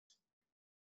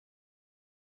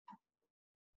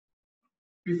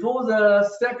Before the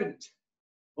second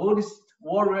Buddhist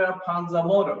warrior Panza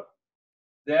Mortar,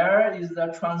 there is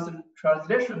the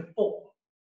translation form.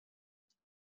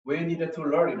 We needed to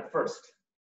learn it first.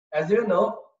 As you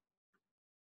know,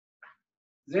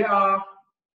 there are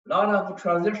a lot of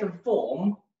translation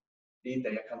form.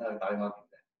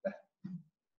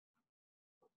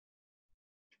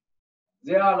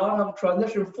 There are a lot of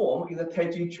translation form in the Tai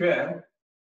Chi Chuan.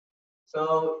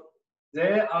 So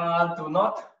they do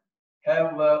not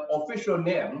have an official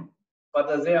name,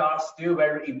 but they are still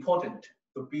very important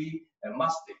to be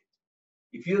mastered.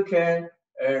 If you can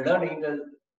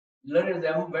learn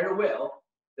them very well,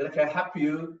 that can help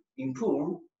you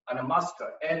improve and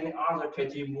master any other Tai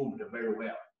Chi movement very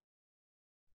well.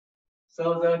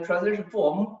 So the translation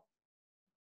form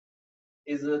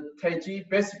is a Tai Chi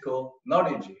basic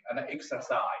knowledge and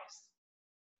exercise.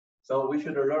 So we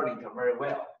should learn it very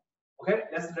well. Okay,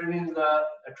 let's learn the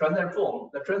translation form.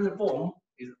 The translation form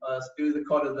is still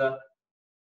called the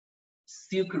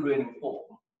silk reading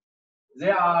form.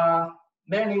 There are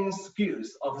many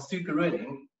skills of silk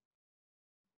reading.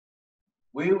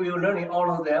 We will learn all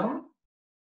of them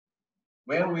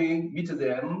when we meet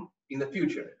them in the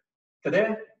future.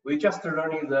 Today, we just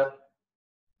learning the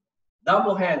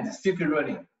double hand silk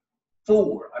reading,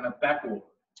 forward and backward.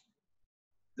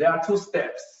 There are two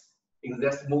steps in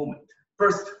this movement.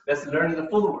 First, let's learn the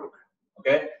footwork.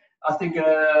 Okay, I think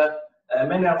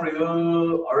many of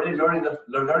you already learning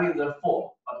the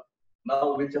form.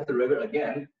 Now we just review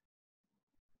again.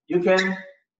 You can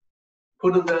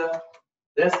put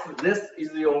this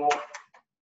is your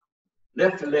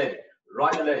left leg,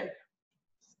 right leg.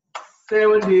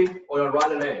 70 on your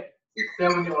right leg,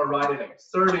 70 on your right leg,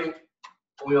 30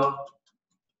 on your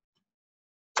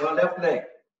left leg,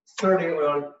 30 on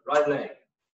your right leg.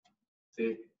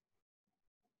 See?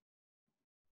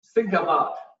 Think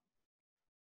about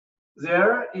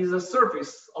there is a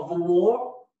surface of a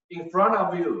wall in front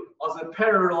of you, also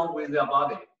parallel with your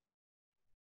body.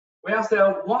 When I say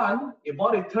one, your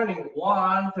body turning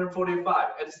 1 to 45.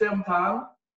 At the same time,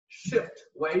 shift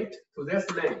weight to this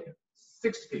leg,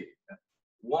 60.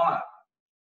 1,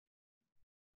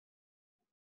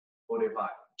 45.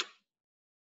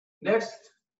 Next,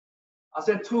 I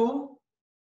said 2,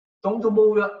 don't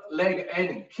move your leg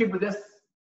any. Keep this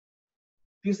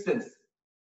distance.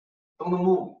 Don't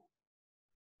move.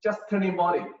 Just turn your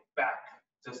body back.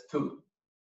 Just 2.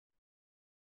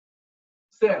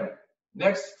 7.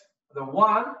 Next, the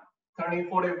 1, turning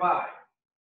 45.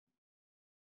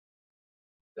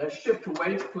 Then shift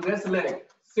weight to this leg,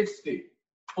 60,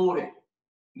 40.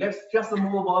 Next, just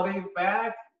move body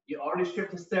back. You already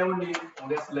shift 70 on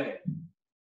this leg.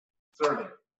 30.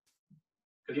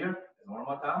 Clear? One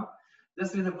more time.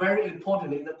 This is very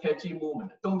important in the Tai Chi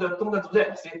movement. Don't do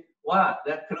that. See, 1,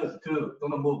 that close, 2,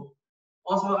 don't move.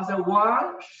 Also, I said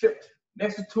 1, shift.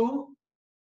 Next 2,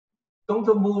 don't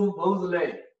move both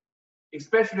legs,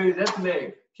 especially this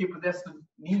leg. Keep this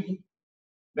knee,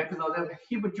 because of that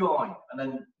hip joint and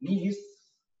then knees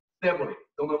stably.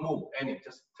 Don't move any,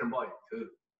 just turn body 2.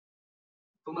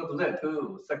 Don't do that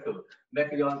 2. Circle.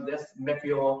 Make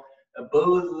your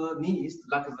both knees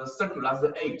like the circle, like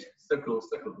the 8. Circle.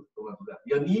 Don't do that.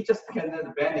 Your knee just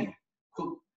can bending.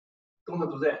 Don't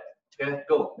do that. Okay,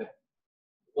 go.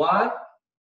 1,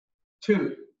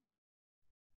 2.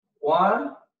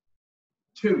 1,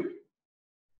 2.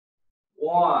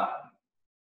 1.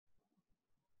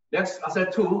 Next, I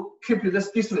said 2. Keep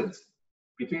this distance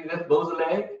between both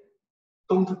legs.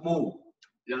 Don't move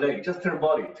your leg. Just turn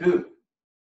body. 2.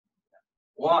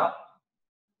 1,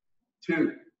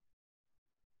 2.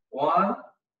 1,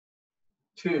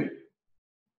 2.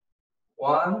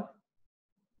 1,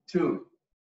 2.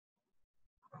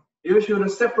 You should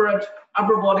separate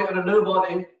upper body and lower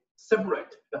body.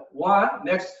 Separate. 1.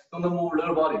 Next, don't move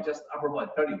lower body. Just upper body.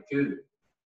 32.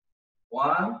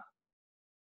 1,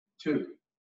 2.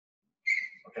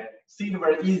 Okay. Seems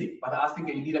very easy, but I think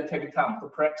you need to take time to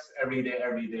practice every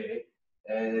day.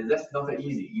 That's not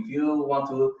easy. If you want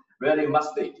to really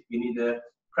master it, you need to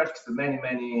practice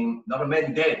not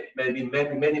many days, maybe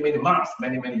many months,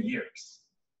 many years.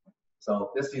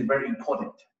 So this is very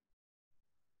important.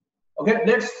 Okay,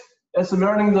 next, let's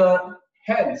learning the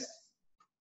hands.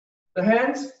 The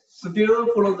hands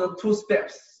still follow the 2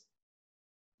 steps.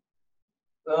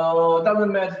 So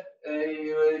doesn't matter.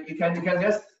 You can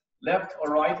just left or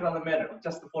right on the matter.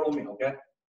 Just follow me, okay?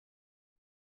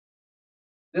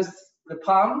 The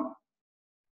palm.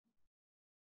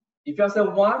 If you say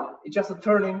 1, it's just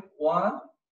turning 1.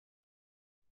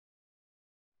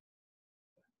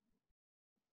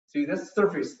 See this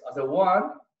surface as a 1.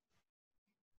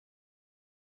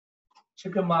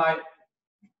 Check my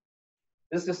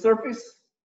This is the surface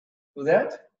to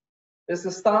that. This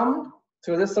is thumb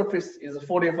to this surface is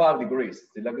 45 degrees.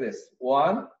 See, like this.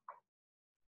 1.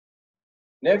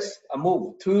 Next, I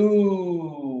move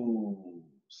 2.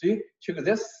 See, check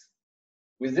this.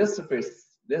 With this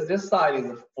surface, this side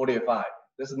is 45.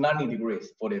 This is 90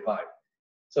 degrees, 45.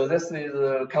 So this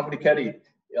is complicated.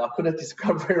 I couldn't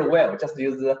describe very well. Just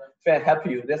use the fan help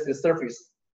you. This is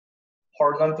surface,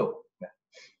 horizontal.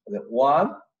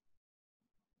 1.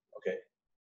 Okay.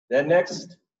 Then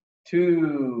next,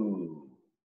 2.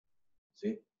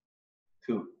 See,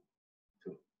 2.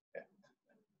 Okay.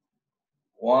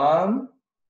 1,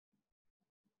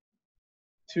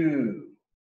 2.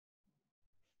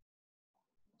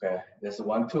 Okay, that's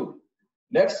 1, 2.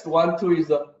 Next 1, 2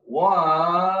 is a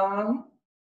 1.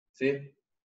 See,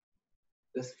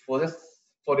 this for this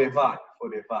 45.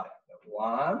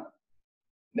 1.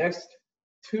 Next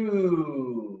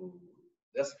 2.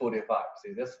 That's 45.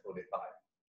 See, that's 45.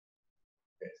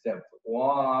 Okay, 7.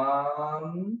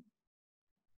 1,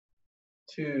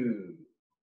 2.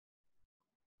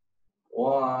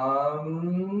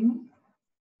 1,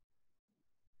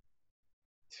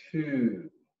 2.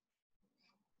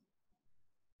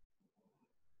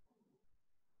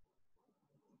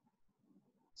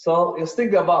 So you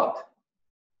think about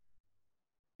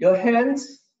your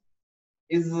hands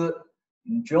is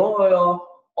draw your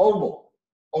oval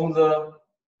on the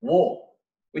wall,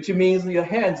 which means your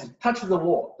hands touch the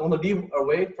wall. Don't leave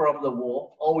away from the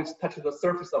wall. Always touch the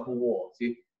surface of the wall.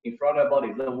 See, in front of the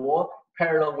body, the wall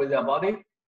parallel with your body.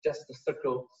 Just a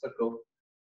circle.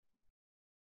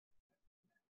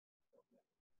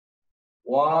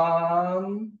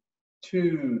 1,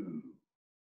 2.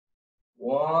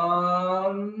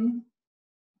 1,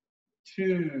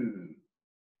 2.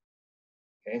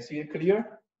 Can you see it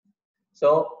clear?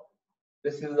 So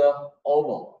this is the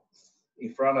oval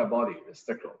in front of the body, the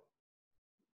circle.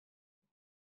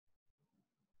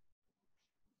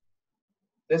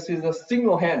 This is a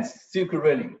single hand circle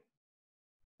rolling.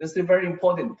 This is very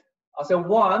important. I said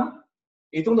 1,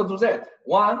 you don't do that.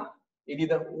 1, you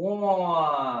need a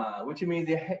 1, which means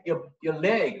your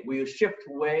leg will shift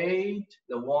weight,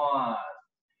 the 1.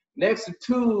 Next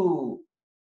 2,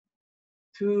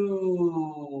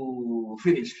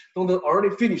 finish. Don't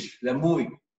already finish, then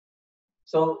moving.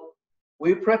 So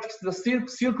we practice the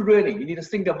silk rolling. You need to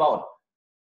think about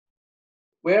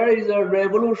where is the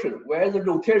revolution, where is the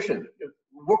rotation,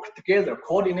 work together,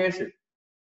 coordination.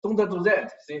 Don't do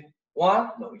that. See,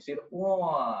 1, no, you see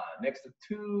 1. Next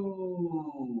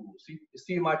 2. See, you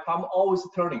see my palm always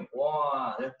turning.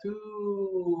 1,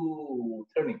 2,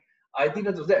 turning. I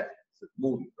didn't do that. So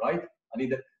moving, right? I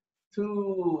need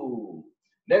 2.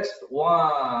 Next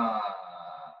 1.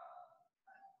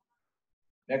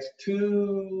 Next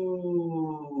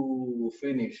 2.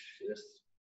 Finish this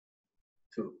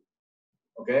 2.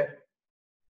 Okay.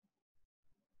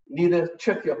 You need to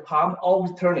check your palm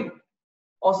always turning.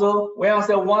 Also, when I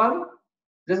say 1,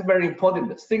 this is very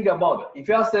important. Think about it. If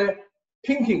I say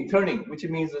pinking turning, which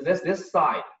means that's this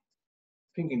side,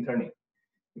 pinking turning.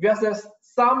 If I say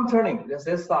thumb turning, that's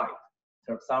this side,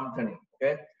 thumb turning.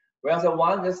 Okay. When I say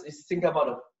 1, just think about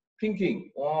it.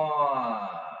 Pinking. 1.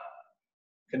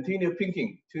 Continue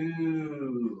pinking.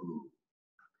 2.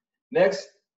 Next,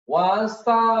 1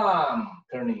 thumb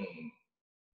turning.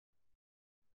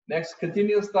 Next,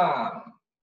 continuous thumb.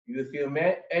 You feel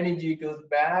energy goes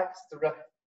back to the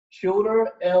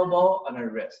shoulder, elbow, and the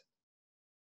wrist.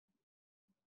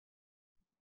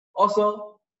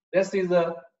 Also, this is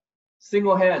a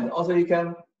single hand. Also, you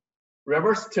can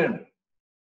reverse turn.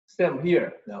 Same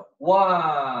here. Now,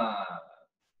 1,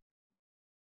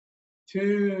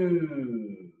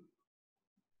 2.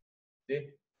 See?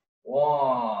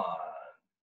 1,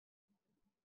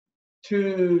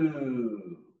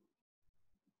 2.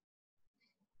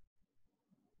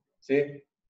 See,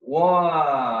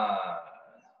 1,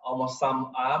 almost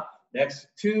thumb up. Next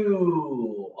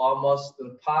 2, almost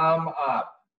the palm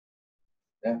up.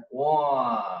 Then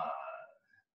 1.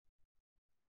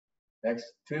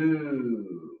 Next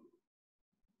 2.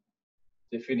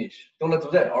 They finish. Don't do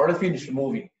that. Already finish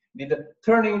moving. Need the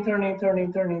turning,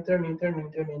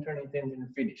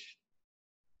 finish.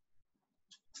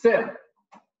 Same.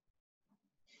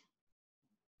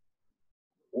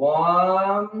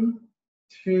 1,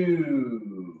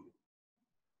 2.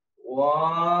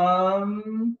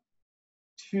 1,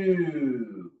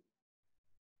 2.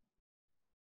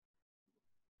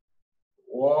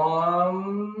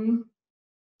 1,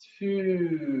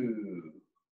 2.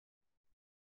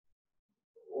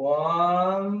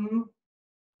 1,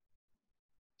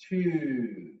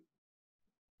 2.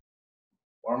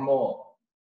 One more.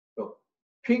 Go.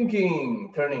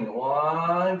 Pinking, turning,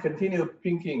 1, continue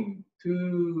pinking,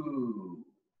 2.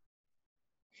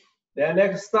 Then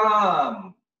next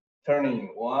thumb,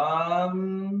 turning,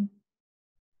 1.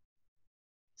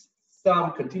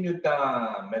 Thumb, continue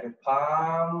down, make a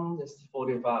palm, this is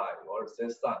 45, or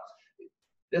this thumb.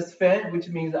 This fan, which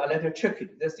means I let you check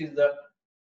it. This is the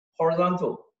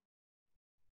horizontal,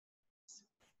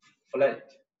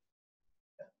 flat.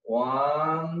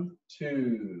 1,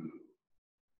 2.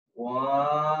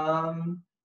 1,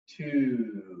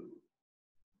 2.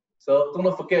 So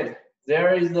don't forget,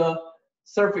 there is the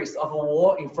surface of a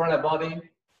wall in front of the body.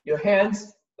 Your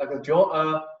hands like a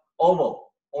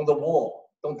oval on the wall.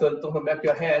 Don't make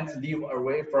your hands leave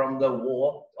away from the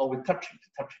wall. Always touch it,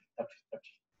 touch it, touch it, touch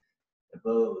it.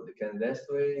 Above, you can this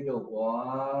way go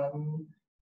 1,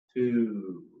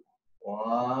 2,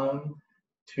 1,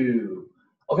 2.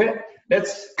 Okay,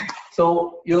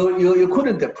 so you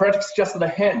couldn't practice just the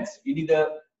hands. You need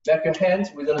to make your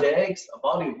hands with the legs, the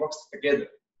body works together.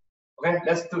 Okay,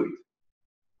 let's do it.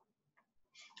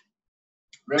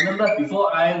 Remember,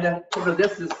 before I put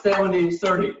this is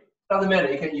 70-30. Doesn't matter.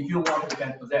 If you want, you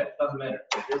can put that. Doesn't matter.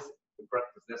 This you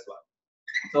practice this one.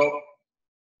 So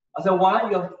I said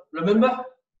 1. You remember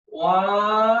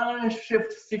 1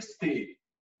 shift 60.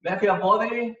 Make your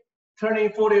body turning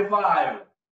 45.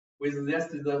 With this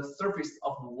is the surface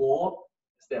of the wall.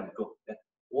 Stem go.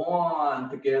 1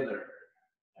 together.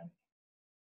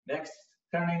 Next,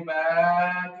 turning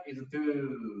back is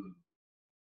 2.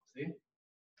 See?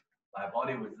 My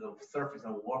body with the surface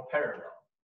of the wall parallel.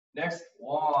 Next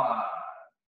 1.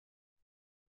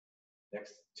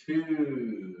 Next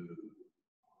 2.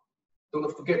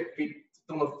 Don't forget,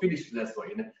 don't finish this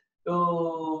way.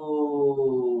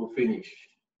 Oh, finish.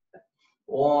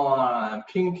 1,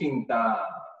 pinking down.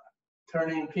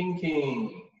 Turning,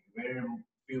 pinking,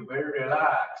 feel very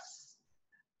relaxed.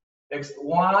 Next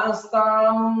 1,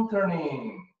 thumb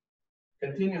turning.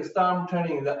 Continue thumb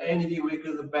turning. The energy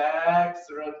wiggles back,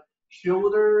 through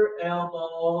shoulder,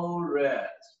 elbow, rest.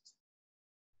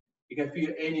 You can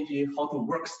feel energy, how to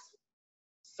work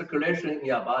circulation in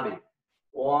your body.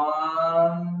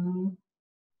 1,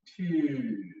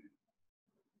 2.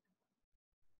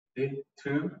 See,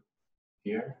 2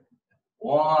 here.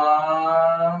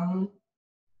 1,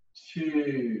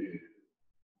 2.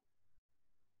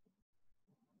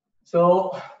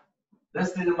 So this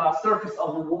is my surface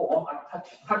of the wall. I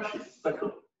touch it,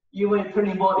 circle. Even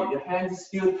turning body, the hands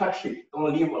still touch it.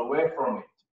 Don't leave away from it.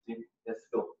 See? Let's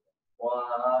go.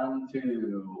 1,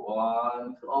 2,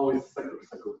 1, 2. Always circle,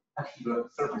 circle. Touch the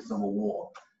surface of the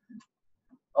wall.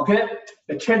 Okay,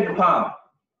 change the palm.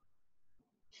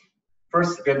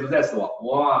 First, get to this one.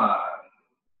 1,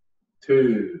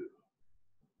 2.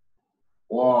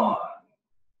 1,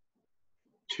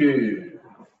 2.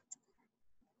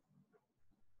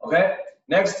 Okay,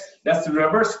 next, let's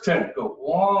reverse turn. Go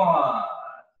 1,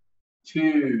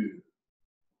 2.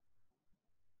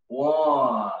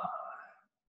 1,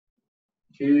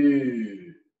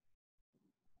 2.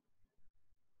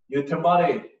 You turn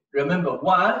body. Remember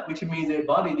 1, which means the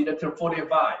body need to turn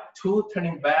 45. 2,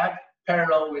 turning back,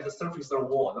 parallel with the surface of the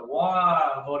wall. The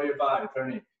 1, 45,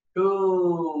 turning.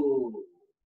 2.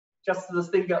 Just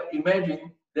think of,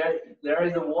 imagine there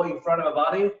is a wall in front of the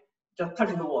body. Just touch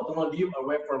the wall. Don't leave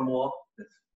away from the wall.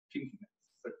 Just pinking.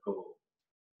 Circle.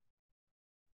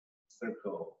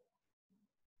 Circle.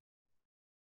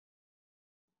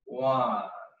 1,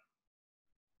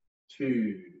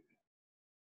 2.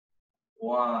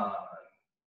 1,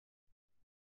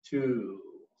 2.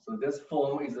 So this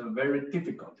form is very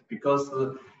difficult because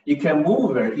you can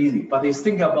move very easy, but you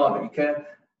think about it. You can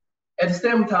at the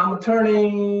same time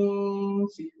turning.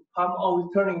 See, palm always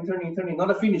turning, turning, turning.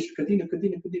 Not a finish. Continue,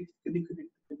 continue, continue, continue,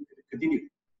 continue, continue.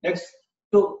 Next,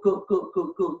 go, go, go,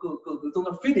 go, go, go, go, go.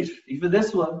 Don't finish. If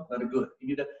this one, not good. You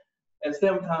need to, at the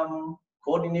same time,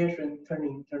 coordination,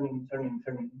 turning, turning, turning,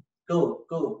 turning. Go,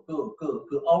 go, go, go,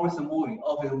 go. Always moving,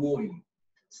 always moving.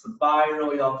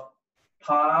 Spiral your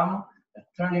palm,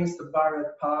 turning spiral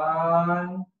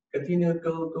palm. Continue,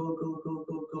 go, go, go, go,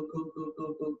 go, go, go, go,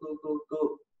 go, go, go, go,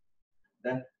 go.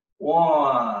 Then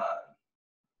 1,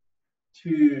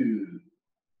 2.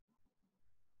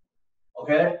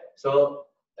 Okay, so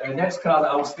next class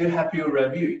I will still have you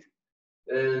review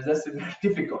it. That's very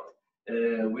difficult.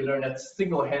 We learn that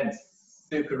single hands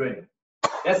circulating.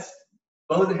 That's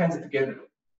both hands together.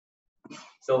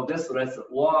 So this is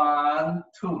 1,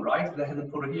 2, right? The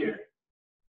hand put here.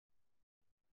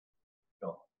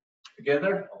 Go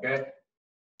together. Okay.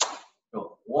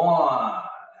 Go 1,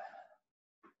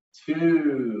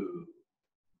 2.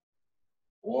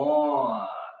 1,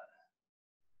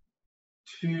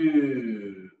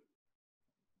 2.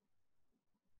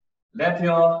 let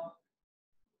your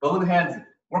both hands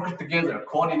work together,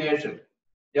 coordination.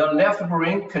 Your left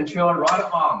brain control right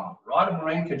arm, right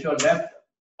brain control left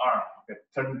arm. Okay,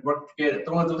 turn work together.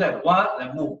 Don't do that. One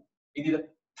and move. You did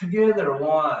together.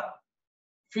 One.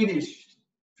 Finish.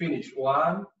 Finish.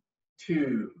 1,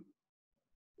 2.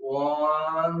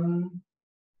 1,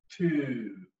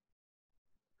 2.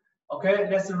 Okay,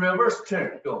 let's reverse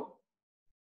turn. Go.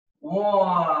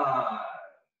 1,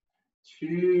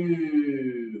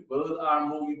 2. Both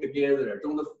arms moving together.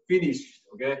 Don't finish.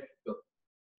 Okay, go.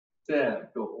 Then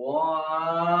go.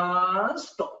 1,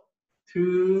 stop. 2,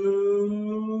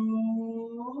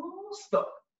 stop.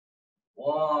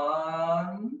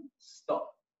 1,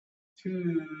 stop.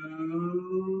 2,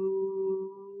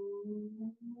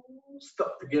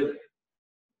 stop together.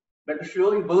 Make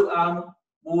sure you both arms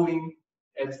moving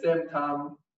at the same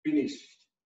time. Finished.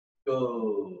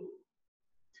 Go.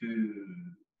 2,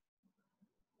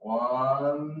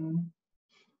 1,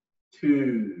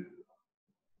 2.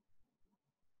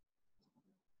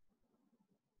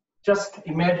 Just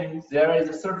imagine there is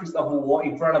a surface of a wall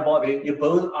in front of the body. Your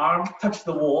both arms touch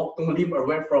the wall. Don't leave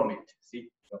away from it. See?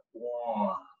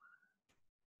 1,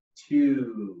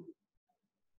 2.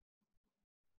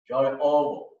 Draw an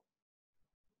oval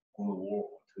on the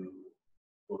wall to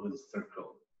go to the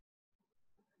circle.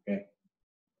 Okay.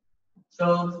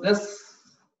 So this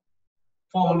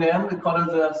form name we call it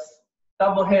the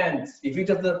double hands. If you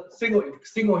just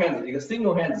single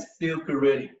hands circle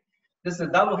rolling. This is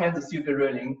double hands circle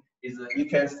rolling. Is you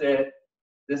can say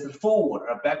this is forward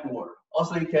or backward.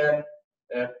 Also you can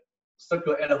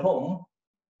circle at home,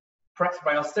 practice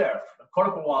by yourself,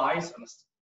 clockwise and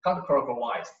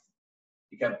counterclockwise.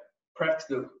 You can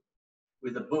practice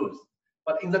with the both.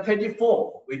 But in the Tai Chi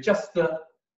form, we just the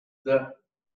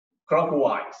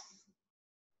clockwise.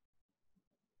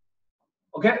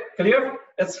 Okay, clear?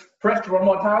 Let's practice one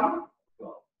more time.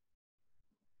 Go.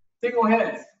 Single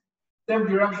hands, same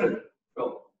direction.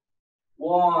 Go.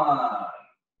 1,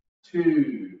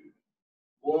 2,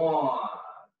 1,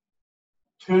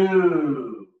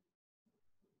 2.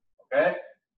 Okay.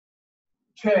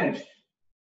 Change.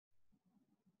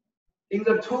 In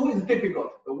the 2 is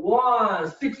difficult. The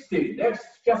 160. Let's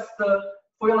just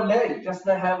for your leg, just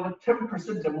have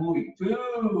 10% moving.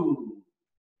 2,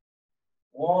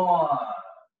 1,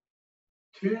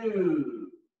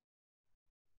 2,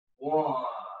 1,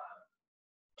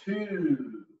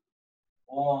 2,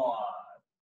 1,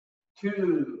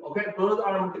 2. Okay, both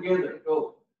arms together.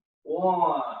 Go.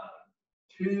 1,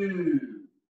 2,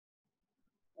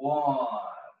 1,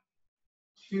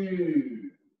 2,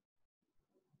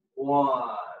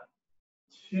 1,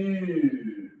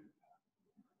 2.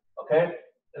 Okay,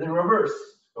 and then reverse.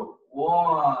 Go.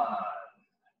 1,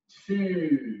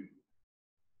 2,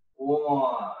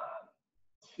 1,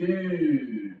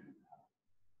 2,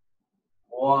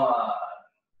 1,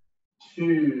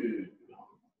 2.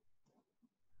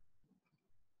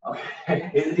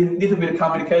 Okay, it's a little bit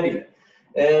complicated.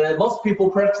 Most people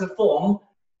practice the form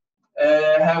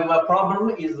have a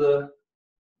problem is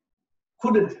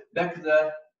couldn't let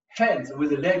the hands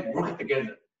with the leg work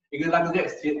together. You go like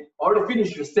this. You already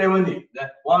finished 70. Then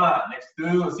 1, next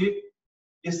 2. See,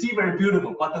 you see very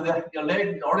beautiful, but your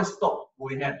leg already stopped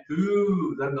moving hand.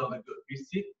 2, that's not good. You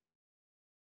see,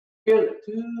 here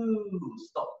 2,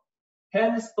 stop.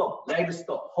 Hand stop, leg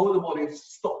stop, whole body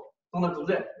stop. Don't do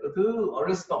that. 2,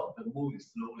 already stop. Moving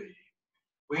slowly.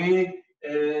 We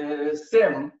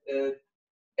same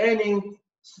any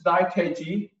style Tai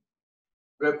Chi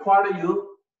require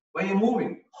you when you're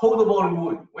moving, hold the body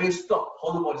moving. When you stop,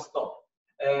 hold the body stop.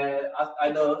 I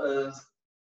know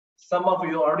some of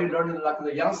you already learned like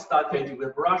the楊氏太極拳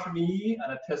with brush knee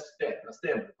and a test step.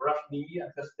 Understand? Brush knee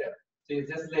and test step. See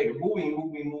this leg moving,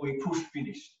 moving, moving, push,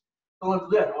 finish. Don't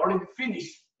do that. Already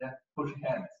finish. Then push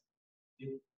hands.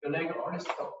 See? Your leg already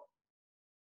stop.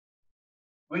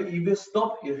 When you will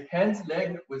stop, your hands,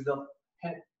 leg with the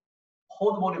hand,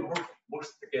 whole body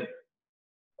works together.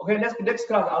 Okay, next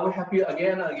class I will help you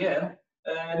again and again.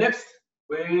 Next,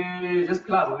 this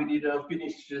class we need to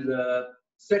finish the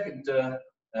second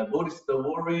Buddhist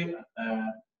warrior,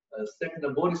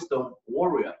 second Buddhist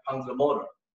warrior on the mortar.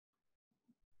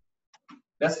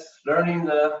 Let's learning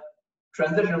the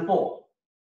transition form.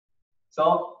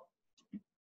 So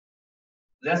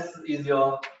this is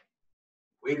your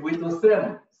we do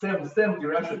same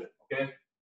direction. Okay.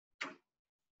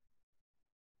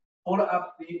 Hold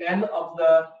up the end of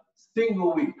the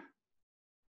single week.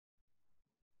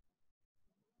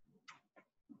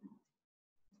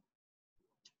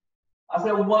 I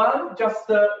said 1,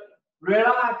 just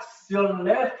relax your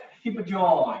left hip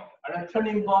joint and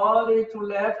turning body to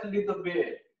left a little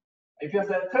bit. If you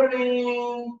say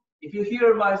turning, if you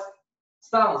hear my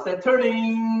sound, say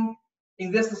turning.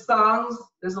 In this sounds,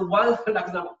 there's one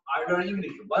like the I learn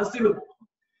English, one syllable.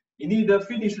 You need to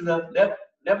finish the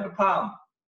left palm.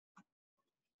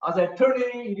 As I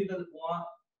turning, you need to one.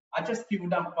 I just give you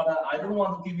number, but I don't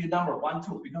want to give you number 1,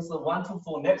 2 because the 1, 2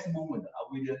 for next movement I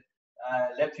will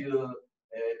let you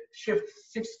shift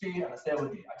 60 and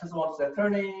 70. I just want to say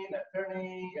turning,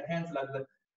 your hands like the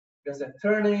just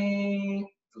turning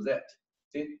to that.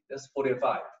 See, that's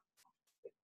 45.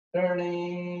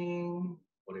 Turning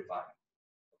 45.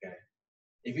 Okay.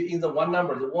 If you in the one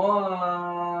number, the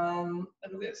one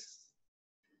like this.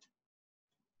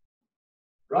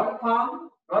 Right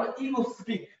palm, right eagle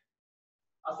speak.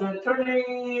 As I'm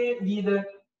turning, need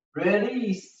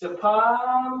release the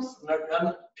palms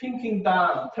and pinking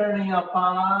down, turning your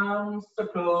palm,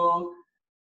 circle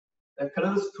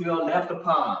close to your left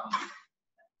palm.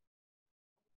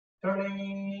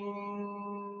 Turning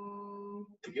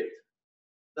to get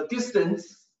the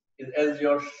distance is as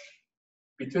your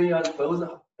between your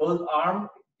both arms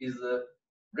is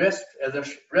rest as a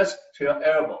rest to your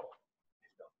elbow.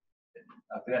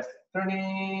 Like this.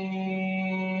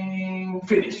 Turning,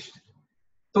 finished.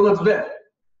 Don't do that.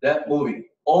 That moving.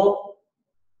 Or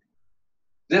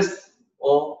this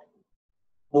or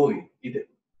moving. Either.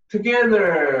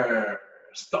 Together.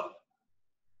 Stop.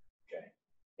 Okay.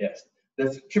 Yes.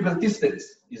 The keep the distance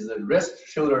is the rest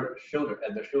shoulder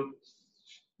and the shoulder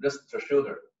rest the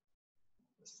shoulder.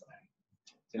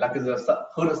 See, like the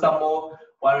hold someone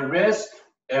one wrist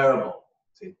elbow.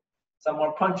 See,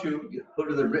 someone punch you, you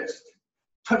hold the wrist.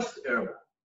 Touch the elbow.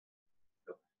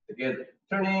 So, together.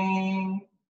 Turning.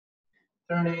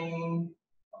 Okay.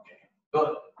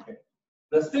 Good. Okay.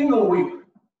 The single whip.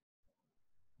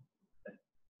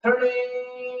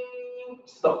 Turning.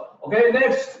 Stop. Okay.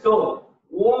 Next. Go.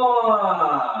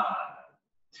 1,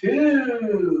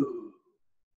 2.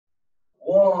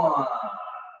 1,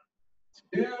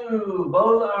 2.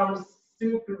 Both arms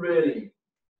super ready.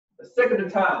 The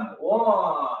second time.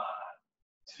 1,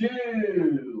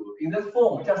 2. In that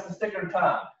form, just the second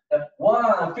time. Then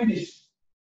 1, finish.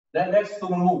 Then next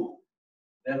one move.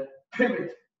 Then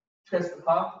pivot, twist the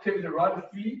palm, pivot the right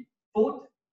foot.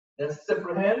 Then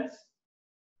separate hands.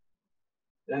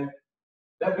 Then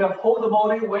you hold the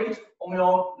body weight on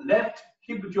your left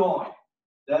hip joint.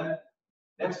 Then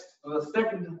next to the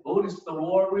second Buddhist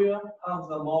warrior comes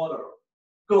the mortar.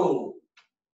 Go.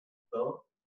 So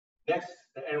next,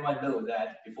 everyone knows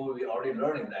that before we already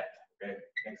learning that. Okay,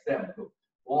 next time go.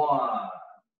 1,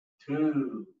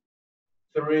 2,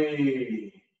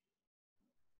 3.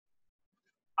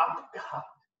 Uppercut.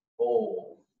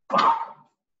 4, 5.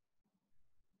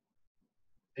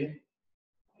 See?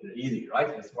 Easy, right?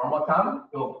 Let's one more time.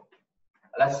 Go.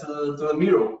 Let's do the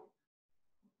mirror.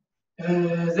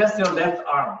 That's your left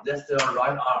arm. That's your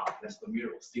right arm. That's the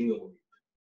mirror. Single whip.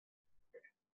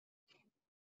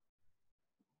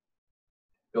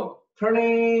 Go.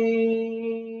 Turning.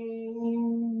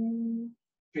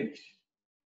 Finish.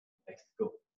 Next. Go.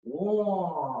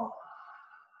 1.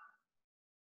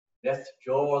 Let's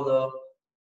draw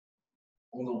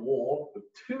on the wall.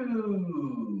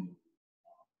 2.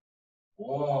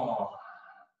 1,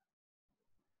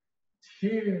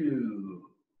 2.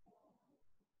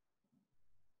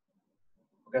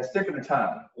 Okay, second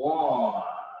time. 1,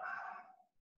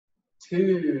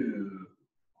 2.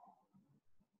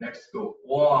 Next go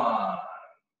 1.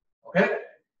 Okay.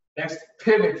 Next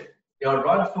pivot your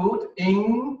right foot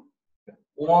in.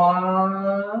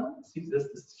 1. See this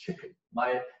is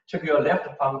check your left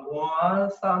palm.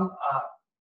 1, thumb up.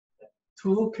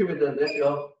 2. Pivot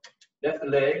your left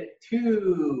leg.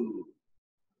 2.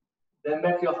 Then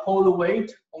make your whole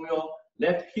weight on your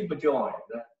left hip joint.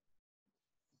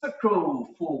 Circle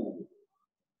 4.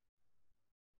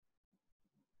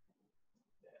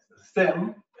 That's the same.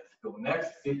 Let's go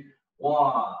next.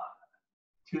 1,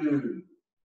 2,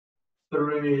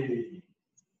 3,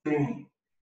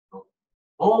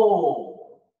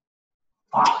 4,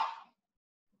 5.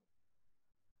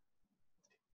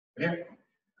 Okay.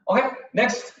 Okay.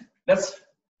 Next,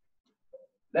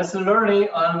 let's learn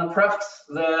and practice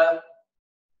the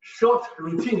short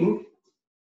routine.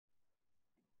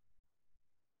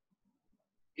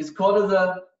 It's called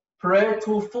the prayer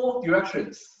to 4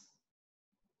 directions.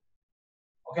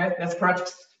 Okay, let's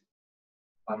practice.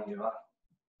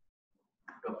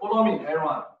 Follow me,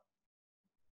 everyone.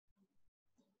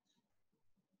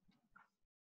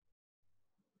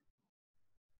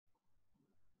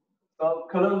 So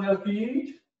close your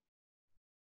feet.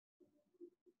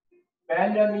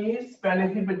 Bend your knees, bend your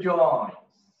hip joints.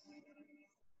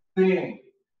 Sing.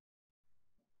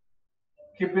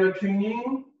 Keep your chin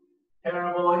in.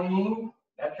 Elbow in,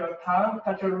 let your tongue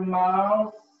touch your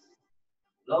mouth.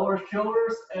 Lower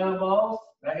shoulders, elbows,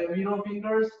 like your middle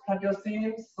fingers, touch your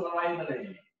seams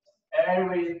slightly.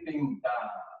 Everything down.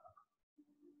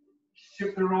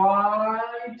 Shift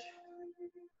right.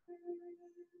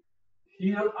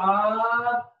 Heel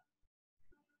up.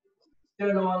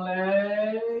 Stand on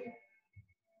leg.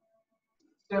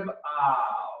 Step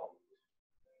out.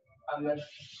 And then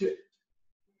shift.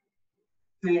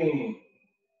 Sing.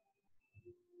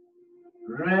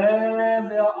 Raise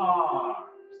the arms.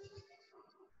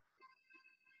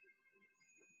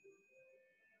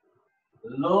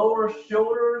 Lower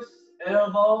shoulders,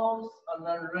 elbows, and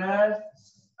then rest,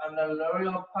 and then lower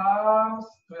your palms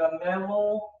to your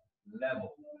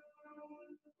level.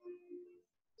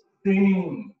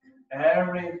 Sink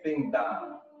everything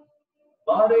down.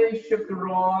 Body shift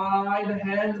right,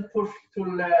 hands push to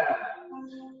left.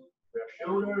 Your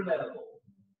shoulder level.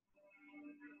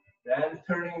 Then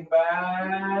turning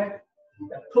back,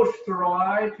 and push to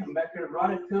right, make your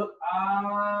right foot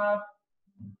up.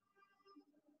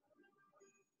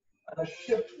 And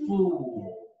shift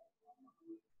full.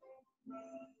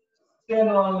 Stand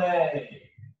on leg.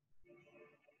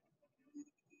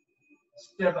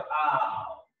 Step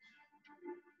out.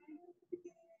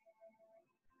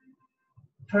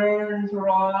 Turn to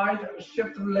right,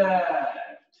 shift left.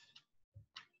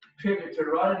 Pivot to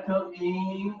right toe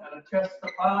in and twist the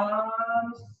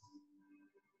palms.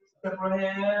 Separate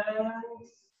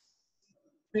hands.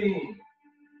 Spin.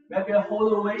 Maybe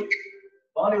hold the weight,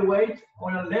 body weight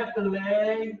on your left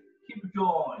leg. Keep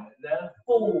joint. Then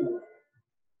fold.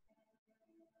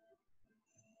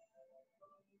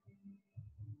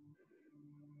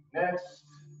 Next,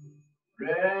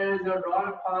 raise your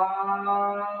right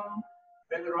palm.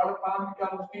 Make the right palm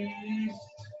become fist.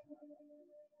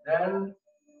 Then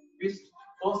fist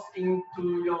goes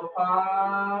into your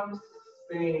palms.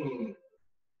 Spin.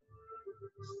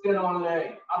 Stand on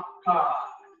leg, up cut.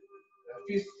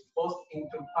 The fist goes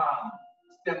into palm.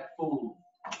 Step full.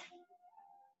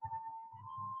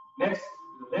 Next,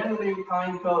 landing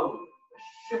time toe.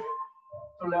 Shift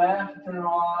to left, turn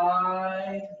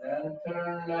right, then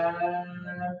turn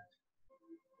left.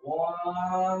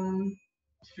 1,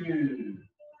 2.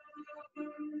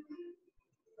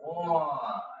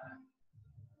 1,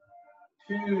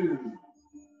 2.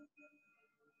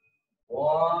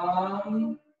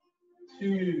 1,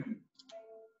 2.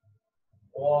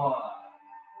 1,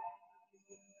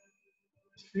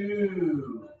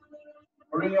 2.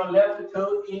 Bring your left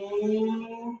toe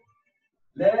in.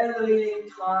 Landing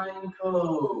time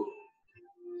toe.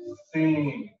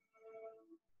 Sing.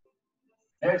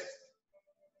 Next,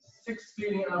 6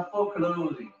 feet and 4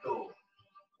 closing. Go.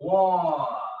 1,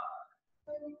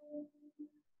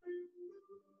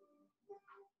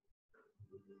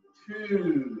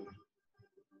 2.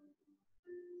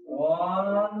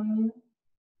 1,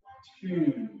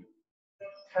 2.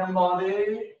 Turn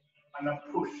body and a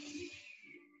push.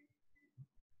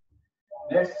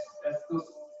 Next, let's do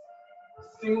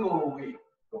single weight.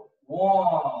 Go.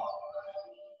 1.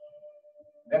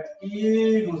 Next,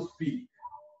 eagle speed.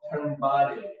 Turn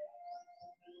body.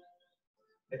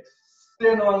 Next,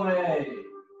 stand on leg.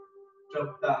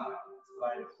 Drop down.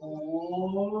 Slide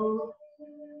forward.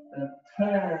 And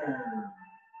turn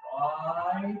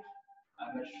right.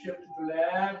 And shift to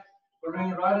left.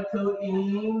 Bring right toe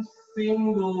in.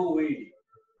 Single weight.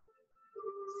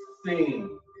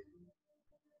 Sing.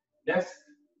 Next,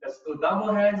 let's do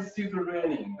double hands super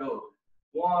running. Go.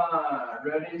 1.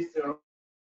 Ready, still.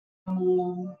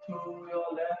 Move to your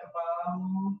left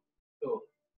palm. Go.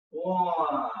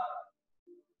 1,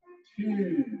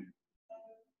 2.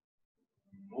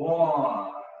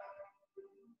 1,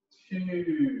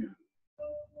 2.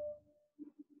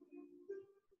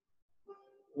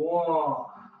 1,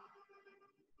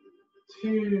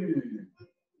 2.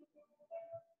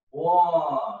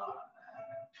 1.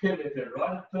 Pivot the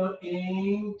right foot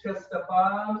in, twist the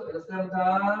palms at the same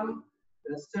time.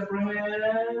 Then separate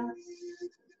hands.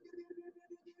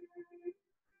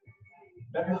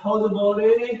 Maybe hold the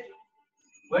body.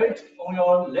 Weight on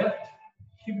your left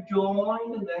hip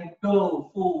joint, then go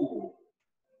full.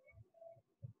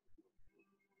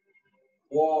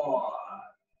 1,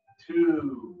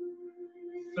 2,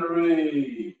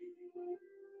 3,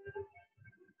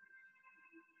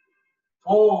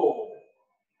 4,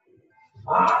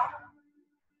 5.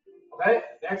 Okay,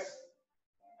 next,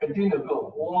 continue,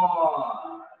 go.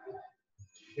 1,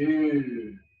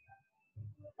 2,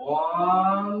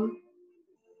 1,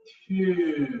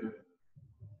 2,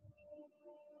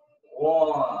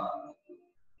 1,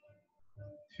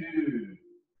 2,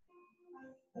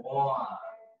 1,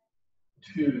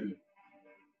 2.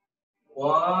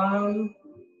 1,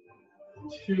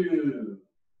 2.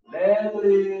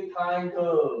 Lovely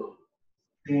title.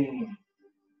 Sing.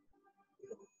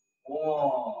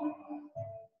 1.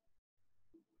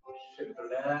 Shift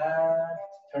left.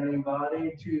 Turning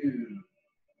body. 2.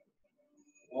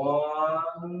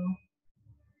 1,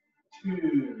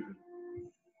 2.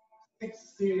 6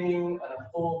 seating and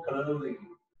 4 closing.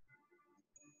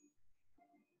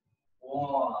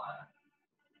 1.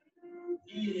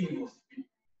 Eagle speed.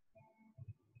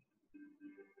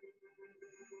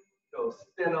 So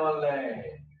stand on leg.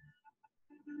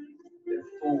 Step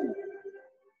 4.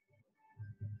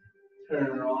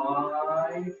 Turn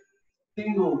right.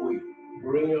 Single weight.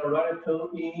 Bring your right toe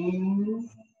in.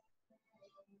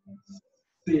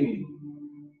 Sing.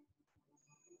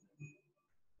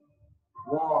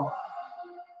 1,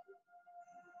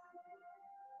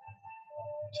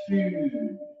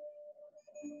 2.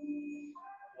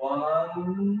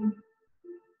 1,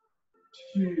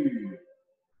 2.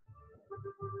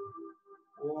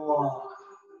 1,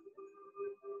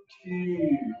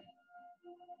 2.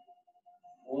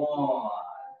 1.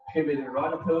 Pivot the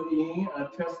right toe in and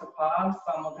twist the palm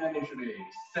simultaneously.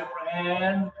 Separate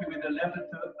hand, pivot the left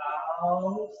toe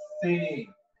out. Sing.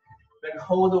 Then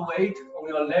hold the weight on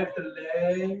your left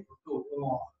leg. Go.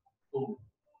 1, 2.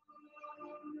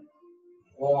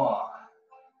 1,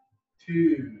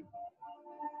 2,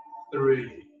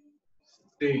 3.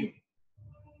 Sing.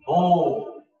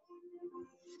 4,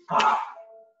 5.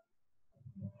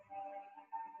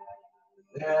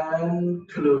 Then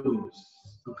close.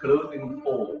 So closing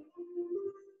 4.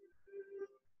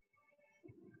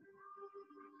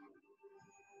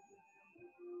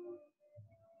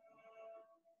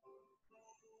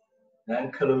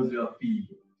 Then close your feet.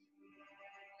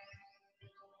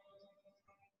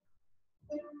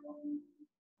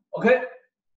 Okay,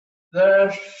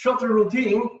 the short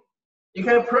routine you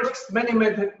can practice many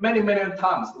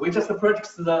times. We just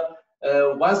practice the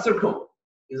 1 circle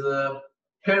is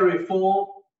carry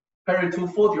 2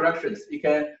 4 directions. You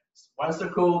can 1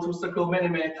 circle, 2 circle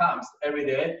many times every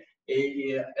day,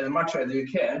 as much as you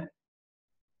can.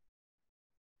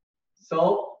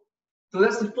 So to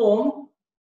this form,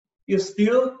 you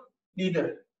still need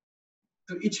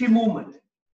to each movement.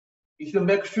 You should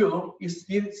make sure you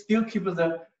still keep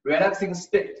the relaxing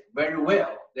state very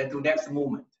well. Then to next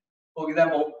movement. For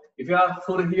example, if you are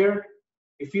holding here,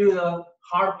 you feel the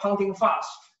heart pumping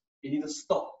fast, you need to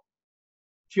stop.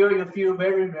 Till you feel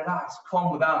very relaxed,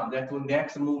 calm down, then to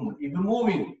next movement. If you're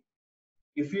moving,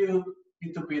 you feel a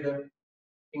little bit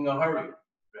in a hurry,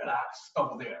 relax,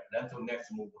 stop there, then to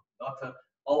next movement. Not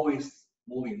always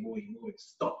moving,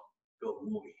 stop, go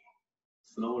moving,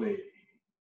 slowly.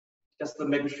 Just to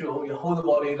make sure you hold the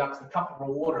body like a cup of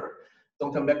water.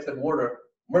 Don't make the water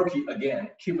murky again.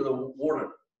 Keep the water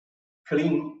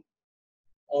clean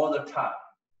all the time.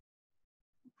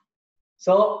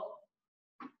 So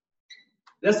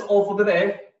that's all for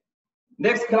today.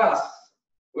 Next class,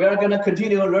 we are going to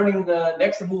continue learning the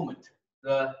next movement,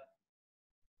 the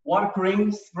one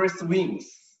green split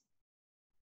wings.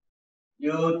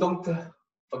 You don't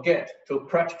forget to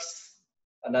practice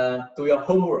and do your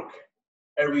homework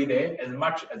every day as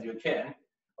much as you can.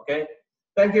 Okay.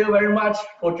 Thank you very much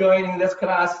for joining this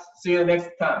class. See you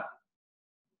next time.